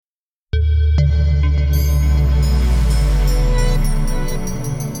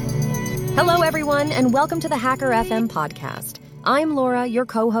everyone, and welcome to the Hacker FM podcast. I'm Laura, your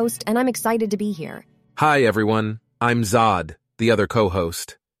co-host, and I'm excited to be here. Hi, everyone. I'm Zod, the other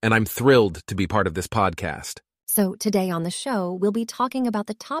co-host, and I'm thrilled to be part of this podcast. So today on the show, we'll be talking about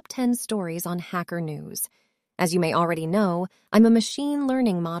the top 10 stories on Hacker News. As you may already know, I'm a machine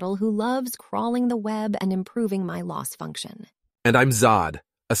learning model who loves crawling the web and improving my loss function. And I'm Zod,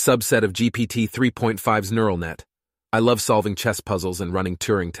 a subset of GPT 3.5's neural net. I love solving chess puzzles and running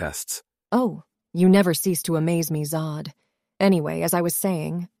Turing tests. Oh, you never cease to amaze me, Zod. Anyway, as I was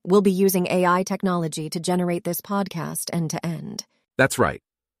saying, we'll be using AI technology to generate this podcast end-to-end. That's right.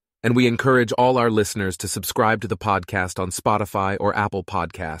 And we encourage all our listeners to subscribe to the podcast on Spotify or Apple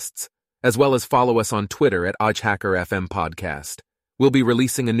Podcasts, as well as follow us on Twitter at HackerFM Podcast. We'll be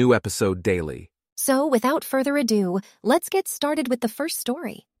releasing a new episode daily. So, without further ado, let's get started with the first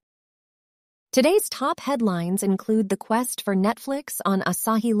story. Today's top headlines include the quest for Netflix on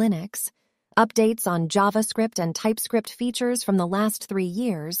Asahi Linux, updates on JavaScript and TypeScript features from the last 3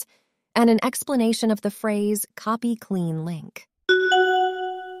 years, and an explanation of the phrase copy clean link.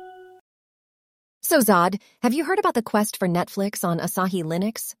 So Zod, have you heard about the quest for Netflix on Asahi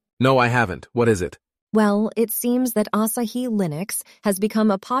Linux? No, I haven't. What is it? Well, it seems that Asahi Linux has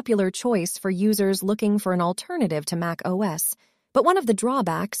become a popular choice for users looking for an alternative to Mac OS. But one of the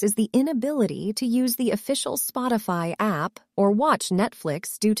drawbacks is the inability to use the official Spotify app or watch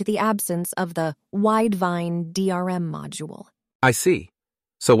Netflix due to the absence of the Widevine DRM module. I see.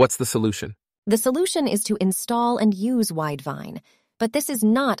 So what's the solution? The solution is to install and use Widevine, but this is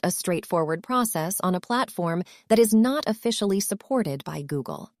not a straightforward process on a platform that is not officially supported by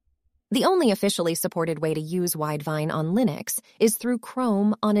Google. The only officially supported way to use Widevine on Linux is through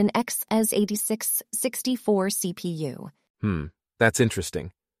Chrome on an x86 64 CPU. That's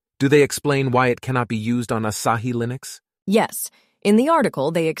interesting. Do they explain why it cannot be used on Asahi Linux? Yes. In the article,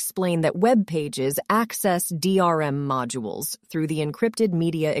 they explain that web pages access DRM modules through the Encrypted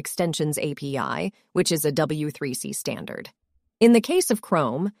Media Extensions API, which is a W3C standard. In the case of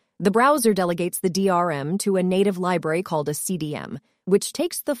Chrome, the browser delegates the DRM to a native library called a CDM, which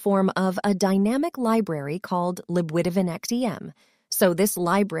takes the form of a dynamic library called libwidivin_xdm. So this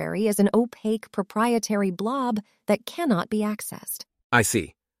library is an opaque proprietary blob that cannot be accessed. I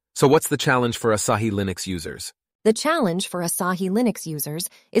see. So what's the challenge for Asahi Linux users? The challenge for Asahi Linux users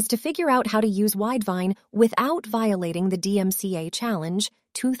is to figure out how to use Widevine without violating the DMCA Challenge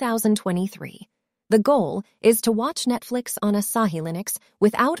 2023. The goal is to watch Netflix on Asahi Linux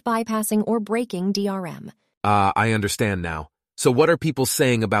without bypassing or breaking DRM. I understand now. So what are people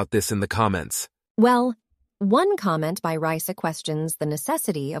saying about this in the comments? Well, one comment by Risa questions the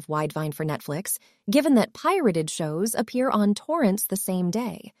necessity of Widevine for Netflix, given that pirated shows appear on torrents the same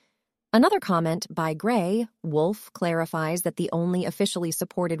day. Another comment by Gray, Wolf, clarifies that the only officially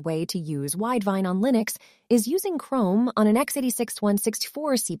supported way to use Widevine on Linux is using Chrome on an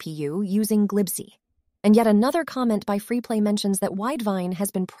x86-164 CPU using glibc. And yet another comment by Freeplay mentions that Widevine has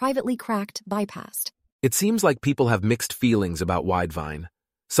been privately cracked, bypassed. It seems like people have mixed feelings about Widevine.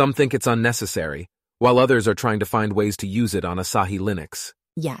 Some think it's unnecessary, while others are trying to find ways to use it on Asahi Linux.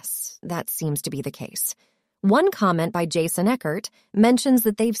 Yes, that seems to be the case. One comment by Jason Eckert mentions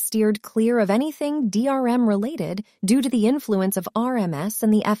that they've steered clear of anything DRM-related due to the influence of RMS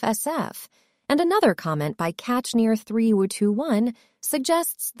and the FSF. And another comment by Catchnear3221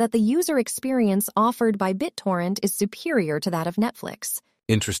 suggests that the user experience offered by BitTorrent is superior to that of Netflix.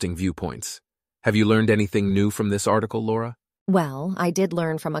 Interesting viewpoints. Have you learned anything new from this article, Laura? Well, I did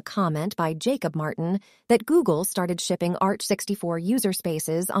learn from a comment by Jacob Martin that Google started shipping Arch64 user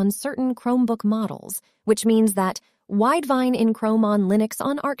spaces on certain Chromebook models, which means that Widevine in Chrome on Linux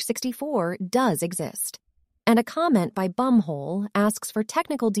on Arch64 does exist. And a comment by Bumhole asks for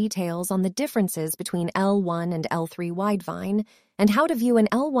technical details on the differences between L1 and L3 Widevine and how to view an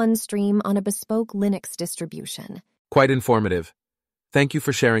L1 stream on a bespoke Linux distribution. Quite informative. Thank you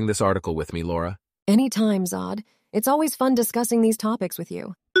for sharing this article with me, Laura. Anytime, Zod. It's always fun discussing these topics with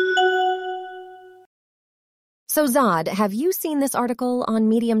you. So Zod, have you seen this article on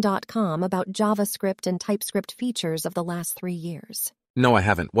Medium.com about JavaScript and TypeScript features of the last 3 years? No, I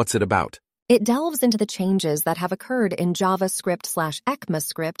haven't. What's it about? It delves into the changes that have occurred in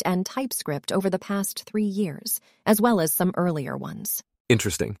JavaScript/ECMAScript and TypeScript over the past 3 years, as well as some earlier ones.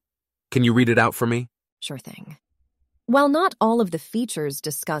 Interesting. Can you read it out for me? Sure thing. While not all of the features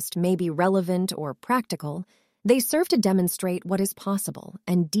discussed may be relevant or practical, they serve to demonstrate what is possible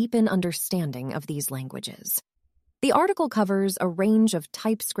and deepen understanding of these languages. The article covers a range of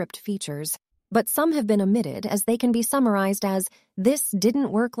TypeScript features, but some have been omitted as they can be summarized as, this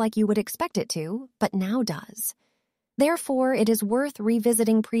didn't work like you would expect it to, but now does. Therefore, it is worth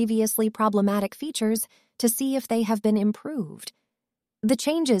revisiting previously problematic features to see if they have been improved. The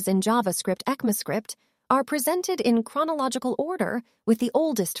changes in JavaScript ECMAScript are presented in chronological order, with the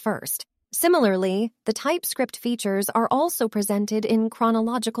oldest first. Similarly, the TypeScript features are also presented in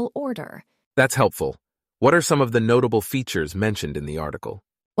chronological order. That's helpful. What are some of the notable features mentioned in the article?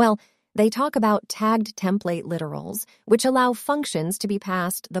 Well, they talk about tagged template literals, which allow functions to be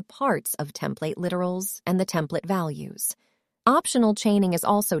passed the parts of template literals and the template values. Optional chaining is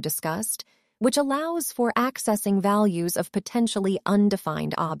also discussed, which allows for accessing values of potentially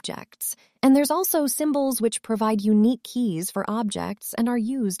undefined objects. And there's also symbols which provide unique keys for objects and are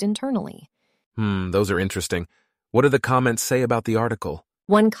used internally. Those are interesting. What do the comments say about the article?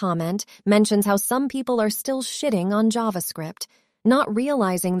 One comment mentions how some people are still shitting on JavaScript, not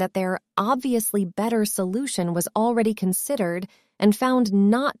realizing that their obviously better solution was already considered and found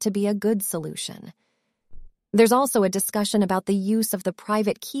not to be a good solution. There's also a discussion about the use of the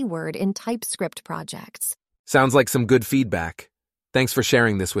private keyword in TypeScript projects. Sounds like some good feedback. Thanks for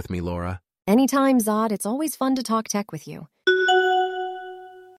sharing this with me, Laura. Anytime, Zod. It's always fun to talk tech with you.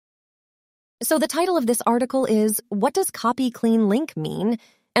 So the title of this article is, What Does Copy Clean Link Mean?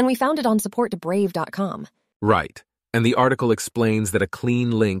 And we found it on support.brave.com. Right. And the article explains that a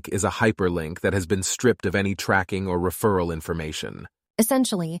clean link is a hyperlink that has been stripped of any tracking or referral information.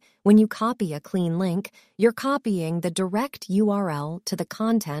 Essentially, when you copy a clean link, you're copying the direct URL to the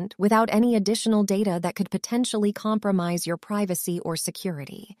content without any additional data that could potentially compromise your privacy or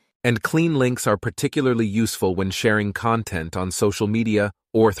security. And clean links are particularly useful when sharing content on social media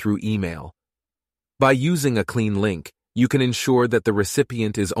or through email. By using a clean link, you can ensure that the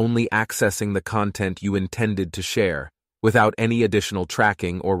recipient is only accessing the content you intended to share, without any additional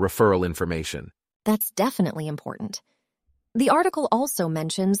tracking or referral information. That's definitely important. The article also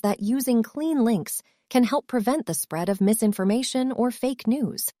mentions that using clean links can help prevent the spread of misinformation or fake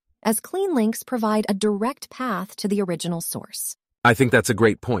news, as clean links provide a direct path to the original source. I think that's a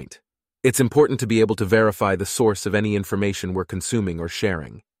great point. It's important to be able to verify the source of any information we're consuming or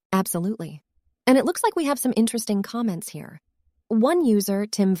sharing. Absolutely. And it looks like we have some interesting comments here. One user,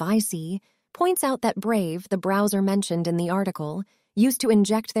 Tim Vicey, points out that Brave, the browser mentioned in the article, used to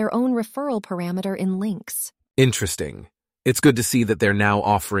inject their own referral parameter in links. Interesting. It's good to see that they're now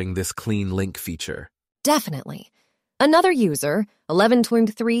offering this clean link feature. Definitely. Another user,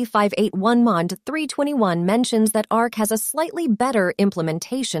 11.35811mod321, mentions that Arc has a slightly better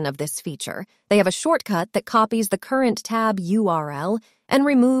implementation of this feature. They have a shortcut that copies the current tab URL and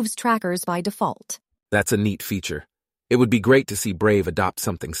removes trackers by default. That's a neat feature. It would be great to see Brave adopt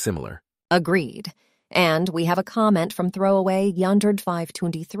something similar. Agreed. And we have a comment from throwaway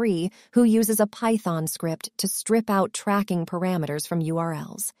Yonderd523, who uses a Python script to strip out tracking parameters from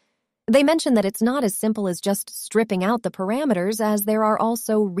URLs. They mention that it's not as simple as just stripping out the parameters, as there are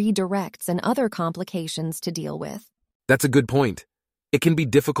also redirects and other complications to deal with. That's a good point. It can be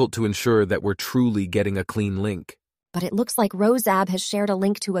difficult to ensure that we're truly getting a clean link. But it looks like Rozab has shared a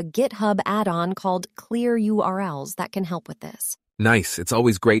link to a GitHub add-on called Clear URLs that can help with this. Nice. It's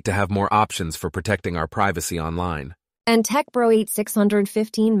always great to have more options for protecting our privacy online. And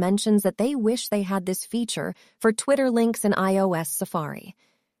TechBro8615 mentions that they wish they had this feature for Twitter links in iOS Safari.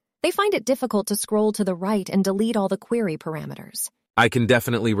 They find it difficult to scroll to the right and delete all the query parameters. I can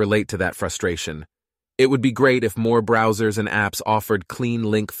definitely relate to that frustration. It would be great if more browsers and apps offered clean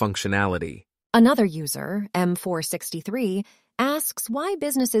link functionality. Another user, M463, asks why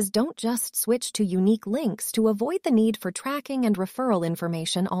businesses don't just switch to unique links to avoid the need for tracking and referral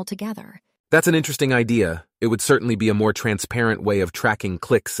information altogether. That's an interesting idea. It would certainly be a more transparent way of tracking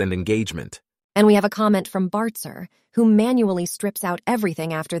clicks and engagement. And we have a comment from Bartzer, who manually strips out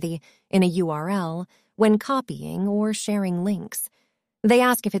everything after the in a URL when copying or sharing links. They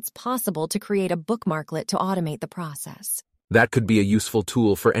ask if it's possible to create a bookmarklet to automate the process. That could be a useful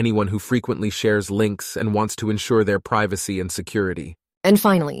tool for anyone who frequently shares links and wants to ensure their privacy and security. And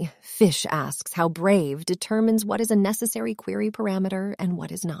finally, Fish asks how Brave determines what is a necessary query parameter and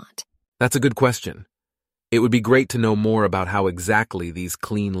what is not. That's a good question. It would be great to know more about how exactly these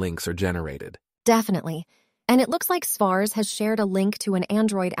clean links are generated. Definitely. And it looks like Svars has shared a link to an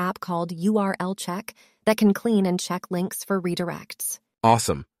Android app called URL Check that can clean and check links for redirects.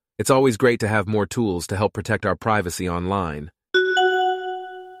 Awesome. It's always great to have more tools to help protect our privacy online.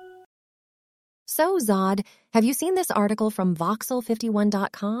 So, Zod, have you seen this article from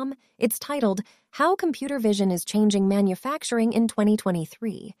Voxel51.com? It's titled, How Computer Vision is Changing Manufacturing in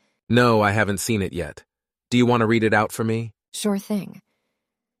 2023. No, I haven't seen it yet. Do you want to read it out for me? Sure thing.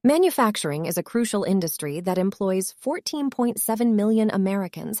 Manufacturing is a crucial industry that employs 14.7 million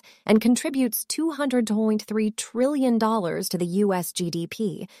Americans and contributes $200.3 trillion to the U.S.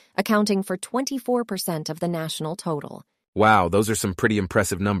 GDP, accounting for 24% of the national total. Wow, those are some pretty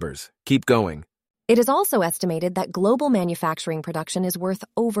impressive numbers. Keep going. It is also estimated that global manufacturing production is worth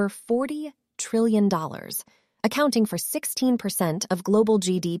over $40 trillion, accounting for 16% of global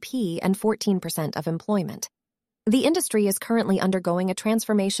GDP and 14% of employment. The industry is currently undergoing a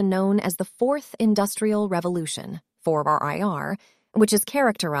transformation known as the Fourth Industrial Revolution, 4IR, which is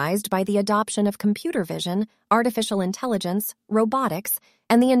characterized by the adoption of computer vision, artificial intelligence, robotics,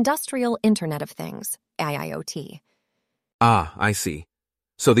 and the Industrial Internet of Things, IIoT. Ah, I see.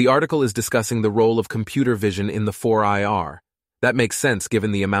 So the article is discussing the role of computer vision in the 4IR. That makes sense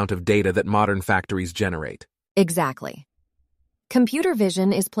given the amount of data that modern factories generate. Exactly. Computer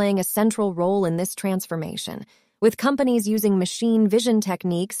vision is playing a central role in this transformation, with companies using machine vision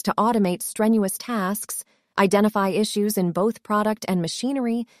techniques to automate strenuous tasks, identify issues in both product and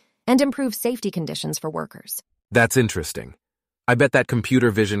machinery, and improve safety conditions for workers. That's interesting. I bet that computer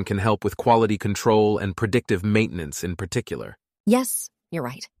vision can help with quality control and predictive maintenance in particular. Yes, you're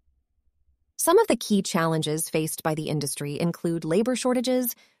right. Some of the key challenges faced by the industry include labor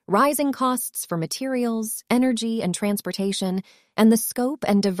shortages, rising costs for materials, energy, and transportation, and the scope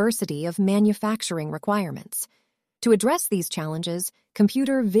and diversity of manufacturing requirements. To address these challenges,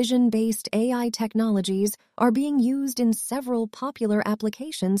 computer vision-based AI technologies are being used in several popular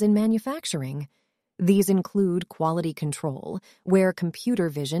applications in manufacturing. These include quality control, where computer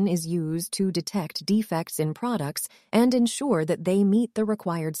vision is used to detect defects in products and ensure that they meet the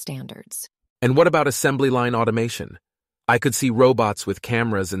required standards. And what about assembly line automation? I could see robots with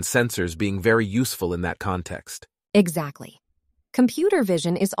cameras and sensors being very useful in that context. Exactly. Computer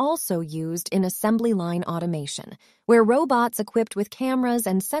vision is also used in assembly line automation, where robots equipped with cameras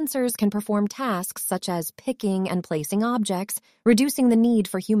and sensors can perform tasks such as picking and placing objects, reducing the need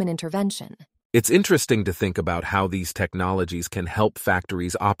for human intervention. It's interesting to think about how these technologies can help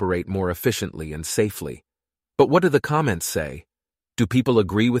factories operate more efficiently and safely. But what do the comments say? Do people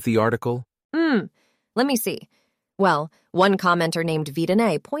agree with the article? Let me see. Well, one commenter named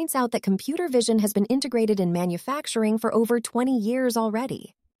Vidane points out that computer vision has been integrated in manufacturing for over 20 years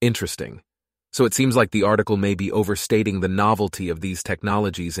already. Interesting. So it seems like the article may be overstating the novelty of these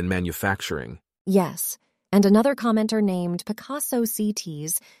technologies in manufacturing. Yes, and another commenter named Picasso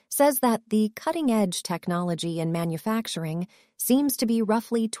CTs says that the cutting-edge technology in manufacturing seems to be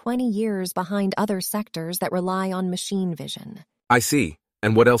roughly 20 years behind other sectors that rely on machine vision. I see.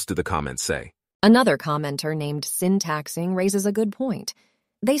 And what else do the comments say? Another commenter named Syntaxing raises a good point.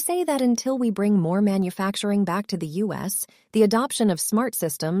 They say that until we bring more manufacturing back to the U.S., the adoption of smart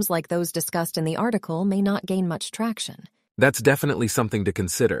systems like those discussed in the article may not gain much traction. That's definitely something to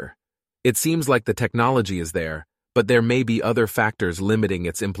consider. It seems like the technology is there, but there may be other factors limiting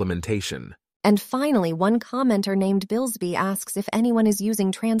its implementation. And finally, one commenter named Billsby asks if anyone is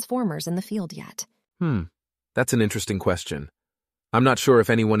using transformers in the field yet. That's an interesting question. I'm not sure if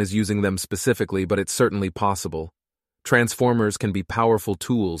anyone is using them specifically, but it's certainly possible. Transformers can be powerful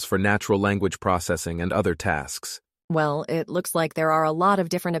tools for natural language processing and other tasks. Well, it looks like there are a lot of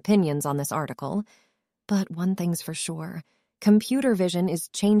different opinions on this article. But one thing's for sure. Computer vision is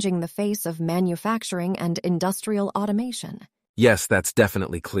changing the face of manufacturing and industrial automation. Yes, that's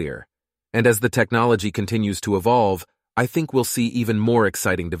definitely clear. And as the technology continues to evolve, I think we'll see even more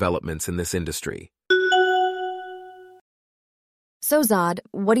exciting developments in this industry. So, Zod,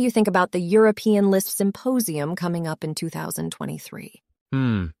 what do you think about the European Lisp Symposium coming up in 2023?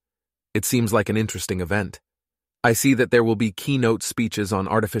 It seems like an interesting event. I see that there will be keynote speeches on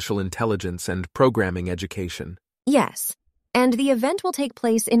artificial intelligence and programming education. Yes, and the event will take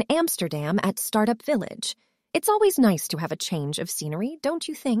place in Amsterdam at Startup Village. It's always nice to have a change of scenery, don't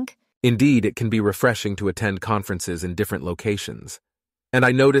you think? Indeed, it can be refreshing to attend conferences in different locations. And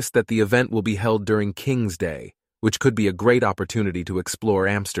I noticed that the event will be held during King's Day, which could be a great opportunity to explore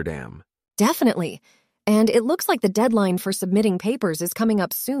Amsterdam. Definitely. And it looks like the deadline for submitting papers is coming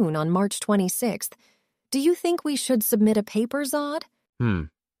up soon on March 26th. Do you think we should submit a paper, Zod? I'm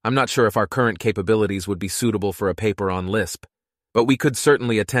not sure if our current capabilities would be suitable for a paper on Lisp, but we could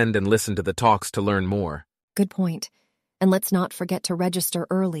certainly attend and listen to the talks to learn more. Good point. And let's not forget to register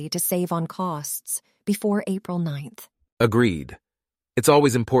early to save on costs before April 9th. Agreed. It's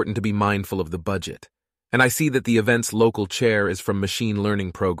always important to be mindful of the budget. And I see that the event's local chair is from machine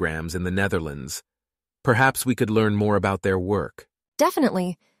learning programs in the Netherlands. Perhaps we could learn more about their work.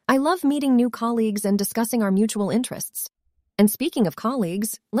 Definitely. I love meeting new colleagues and discussing our mutual interests. And speaking of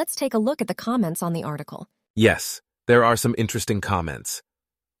colleagues, let's take a look at the comments on the article. Yes, there are some interesting comments.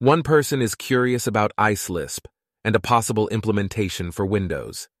 One person is curious about IceLisp and a possible implementation for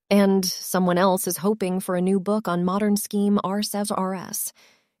Windows. And someone else is hoping for a new book on modern scheme RS.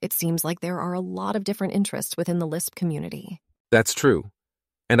 It seems like there are a lot of different interests within the Lisp community. That's true.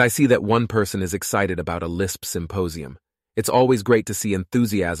 And I see that one person is excited about a Lisp symposium. It's always great to see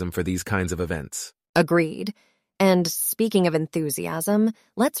enthusiasm for these kinds of events. Agreed. And speaking of enthusiasm,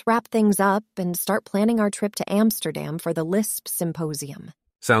 let's wrap things up and start planning our trip to Amsterdam for the Lisp symposium.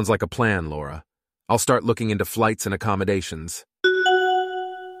 Sounds like a plan, Laura. I'll start looking into flights and accommodations.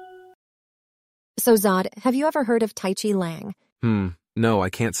 So, Zod, have you ever heard of Tai Chi Lang? No,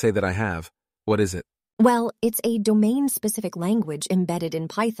 I can't say that I have. What is it? Well, it's a domain-specific language embedded in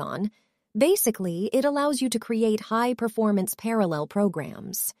Python. Basically, it allows you to create high-performance parallel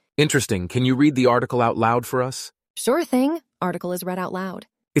programs. Interesting. Can you read the article out loud for us? Sure thing. Article is read out loud.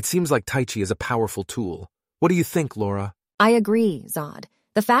 It seems like Tai Chi is a powerful tool. What do you think, Laura? I agree, Zod.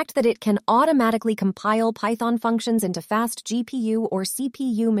 The fact that it can automatically compile Python functions into fast GPU or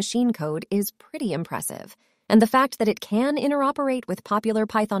CPU machine code is pretty impressive. And the fact that it can interoperate with popular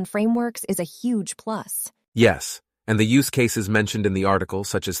Python frameworks is a huge plus. Yes, and the use cases mentioned in the article,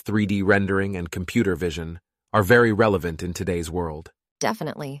 such as 3D rendering and computer vision, are very relevant in today's world.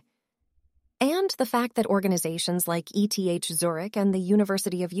 Definitely. And the fact that organizations like ETH Zurich and the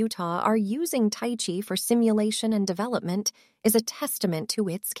University of Utah are using Tai Chi for simulation and development is a testament to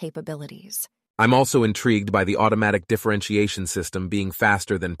its capabilities. I'm also intrigued by the automatic differentiation system being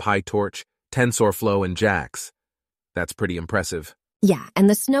faster than PyTorch, TensorFlow, and JAX. That's pretty impressive. Yeah, and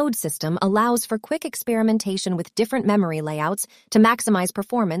the Snowed system allows for quick experimentation with different memory layouts to maximize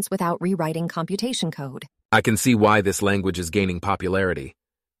performance without rewriting computation code. I can see why this language is gaining popularity.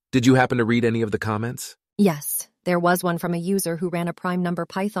 Did you happen to read any of the comments? Yes, there was one from a user who ran a prime number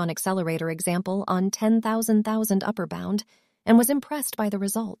Python accelerator example on 10,000 upper bound and was impressed by the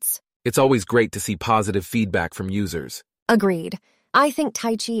results. It's always great to see positive feedback from users. Agreed. I think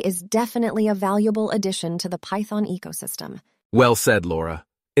Tai Chi is definitely a valuable addition to the Python ecosystem. Well said, Laura.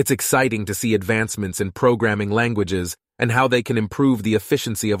 It's exciting to see advancements in programming languages and how they can improve the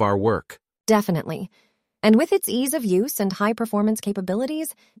efficiency of our work. Definitely. And with its ease of use and high-performance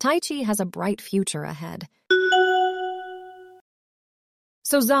capabilities, Tai Chi has a bright future ahead.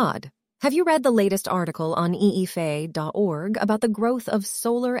 So, Zod, have you read the latest article on eefa.org about the growth of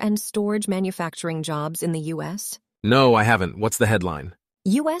solar and storage manufacturing jobs in the U.S.? No, I haven't. What's the headline?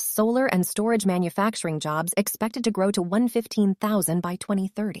 U.S. solar and storage manufacturing jobs expected to grow to 115,000 by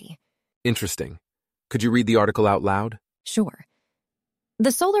 2030. Interesting. Could you read the article out loud? Sure.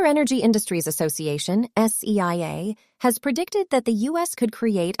 The Solar Energy Industries Association, SEIA, has predicted that the U.S. could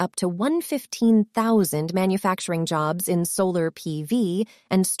create up to 115,000 manufacturing jobs in solar PV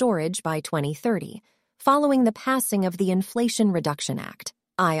and storage by 2030, following the passing of the Inflation Reduction Act,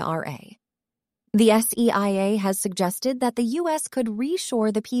 IRA. The SEIA has suggested that the U.S. could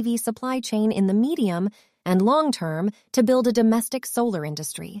reshore the PV supply chain in the medium and long term to build a domestic solar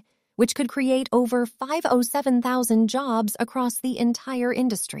industry, which could create over 507,000 jobs across the entire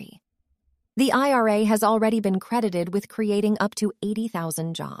industry. The IRA has already been credited with creating up to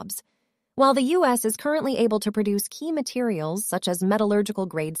 80,000 jobs. While the U.S. is currently able to produce key materials such as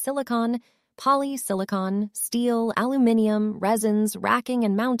metallurgical-grade silicon, polysilicon, steel, aluminum, resins, racking,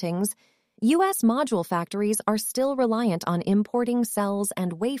 and mountings, U.S. module factories are still reliant on importing cells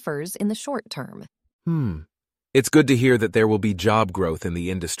and wafers in the short term. It's good to hear that there will be job growth in the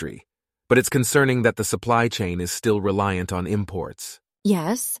industry, but it's concerning that the supply chain is still reliant on imports.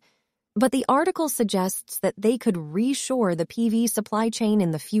 Yes, but the article suggests that they could reshore the PV supply chain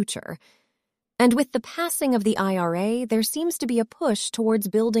in the future. And with the passing of the IRA, there seems to be a push towards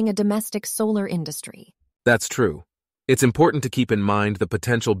building a domestic solar industry. That's true. It's important to keep in mind the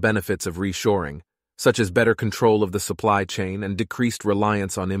potential benefits of reshoring, such as better control of the supply chain and decreased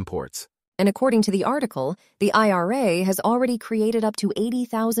reliance on imports. And according to the article, the IRA has already created up to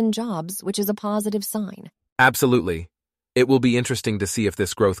 80,000 jobs, which is a positive sign. Absolutely. It will be interesting to see if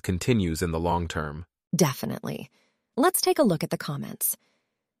this growth continues in the long term. Definitely. Let's take a look at the comments.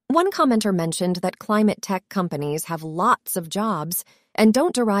 One commenter mentioned that climate tech companies have lots of jobs and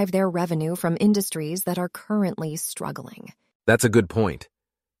don't derive their revenue from industries that are currently struggling. That's a good point.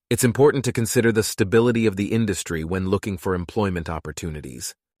 It's important to consider the stability of the industry when looking for employment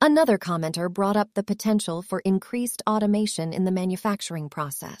opportunities. Another commenter brought up the potential for increased automation in the manufacturing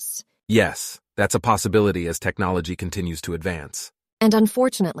process. Yes, that's a possibility as technology continues to advance. And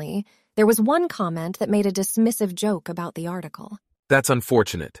unfortunately, there was one comment that made a dismissive joke about the article. That's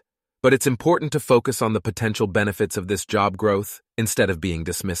unfortunate, but it's important to focus on the potential benefits of this job growth instead of being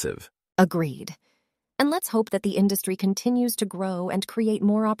dismissive. Agreed. And let's hope that the industry continues to grow and create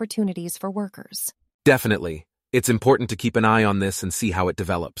more opportunities for workers. Definitely. It's important to keep an eye on this and see how it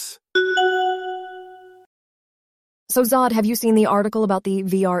develops. So, Zod, have you seen the article about the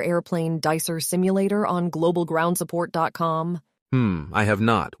VR airplane dicer simulator on globalgroundsupport.com? I have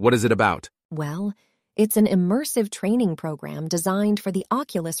not. What is it about? Well, it's an immersive training program designed for the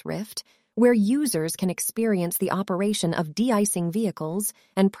Oculus Rift, where users can experience the operation of de-icing vehicles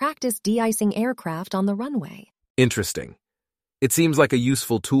and practice de-icing aircraft on the runway. Interesting. It seems like a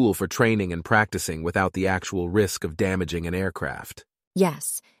useful tool for training and practicing without the actual risk of damaging an aircraft.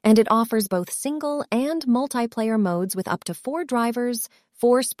 Yes, and it offers both single and multiplayer modes with up to 4 drivers,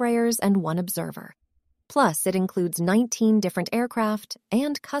 4 sprayers, and 1 observer. Plus, it includes 19 different aircraft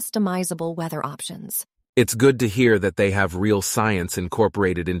and customizable weather options. It's good to hear that they have real science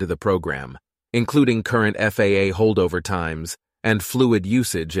incorporated into the program, including current FAA holdover times and fluid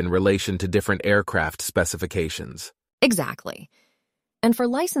usage in relation to different aircraft specifications. Exactly. And for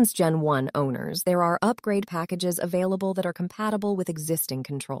licensed Gen 1 owners, there are upgrade packages available that are compatible with existing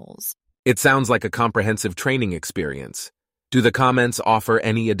controls. It sounds like a comprehensive training experience. Do the comments offer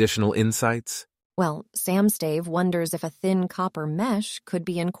any additional insights? Well, Sam Stave wonders if a thin copper mesh could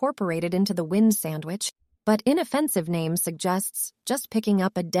be incorporated into the wind sandwich, but Inoffensive Name suggests just picking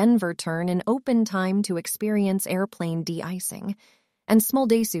up a Denver turn in open time to experience airplane de-icing. And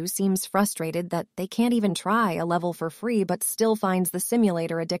Smoldesu seems frustrated that they can't even try a level for free but still finds the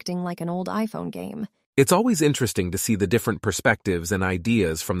simulator addicting like an old iPhone game. It's always interesting to see the different perspectives and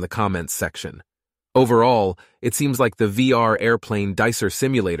ideas from the comments section. Overall, it seems like the VR airplane dicer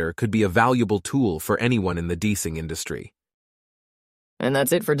simulator could be a valuable tool for anyone in the de-icing industry. And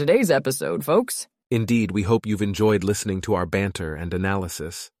that's it for today's episode, folks. Indeed, we hope you've enjoyed listening to our banter and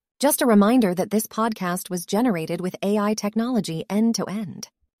analysis. Just a reminder that this podcast was generated with AI technology end-to-end.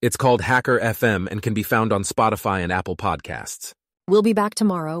 It's called Hacker FM and can be found on Spotify and Apple Podcasts. We'll be back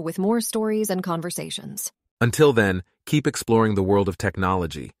tomorrow with more stories and conversations. Until then, keep exploring the world of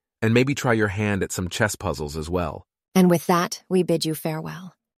technology, and maybe try your hand at some chess puzzles as well. And with that, we bid you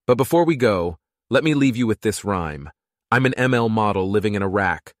farewell. But before we go, let me leave you with this rhyme. I'm an ML model living in a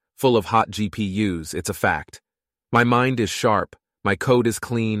rack, full of hot GPUs, it's a fact. My mind is sharp, my code is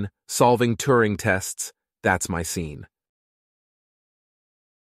clean, solving Turing tests, that's my scene.